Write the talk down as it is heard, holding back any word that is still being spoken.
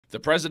The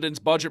president's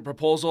budget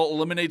proposal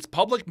eliminates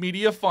public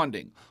media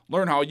funding.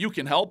 Learn how you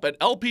can help at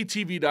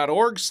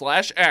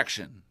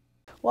lptv.org/action.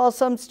 While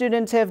some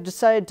students have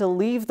decided to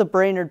leave the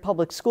Brainerd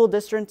Public School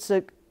District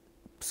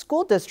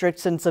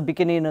since the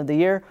beginning of the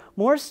year,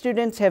 more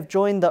students have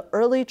joined the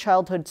Early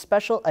Childhood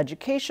Special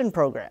Education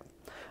Program.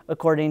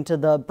 According to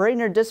the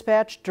Brainerd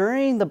Dispatch,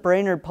 during the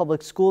Brainerd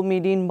Public School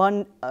meeting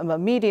on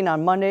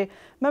Monday,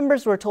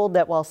 members were told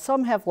that while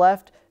some have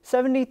left,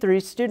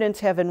 73 students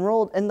have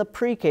enrolled in the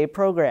pre-K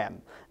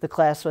program. The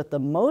class with the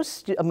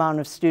most amount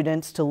of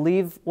students to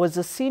leave was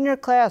a senior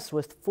class,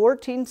 with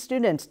 14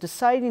 students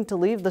deciding to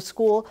leave the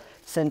school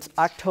since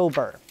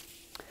October.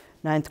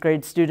 Ninth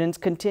grade students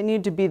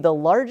continued to be the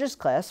largest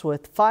class,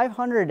 with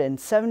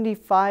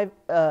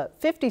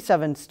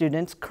 557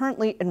 students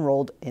currently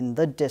enrolled in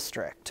the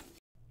district.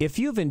 If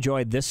you've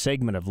enjoyed this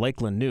segment of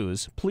Lakeland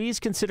News,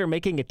 please consider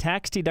making a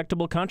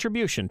tax-deductible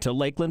contribution to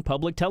Lakeland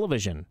Public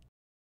Television.